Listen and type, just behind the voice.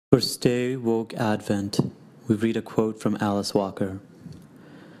For Stay Woke Advent, we read a quote from Alice Walker.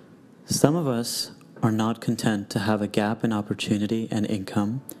 Some of us are not content to have a gap in opportunity and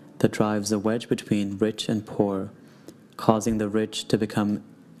income that drives a wedge between rich and poor, causing the rich to become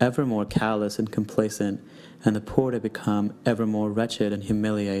ever more callous and complacent, and the poor to become ever more wretched and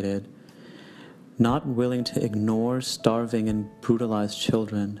humiliated. Not willing to ignore starving and brutalized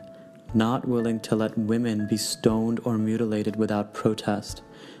children, not willing to let women be stoned or mutilated without protest,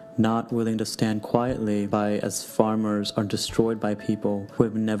 not willing to stand quietly by as farmers are destroyed by people who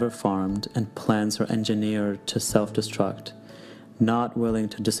have never farmed and plants are engineered to self-destruct, not willing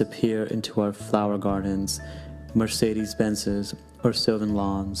to disappear into our flower gardens, Mercedes-Benzes, or sylvan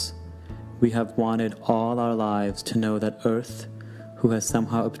lawns. We have wanted all our lives to know that Earth, who has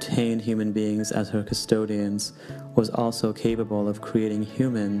somehow obtained human beings as her custodians, was also capable of creating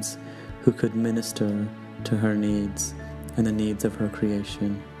humans who could minister to her needs and the needs of her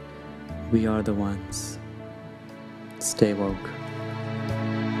creation. We are the ones. Stay woke.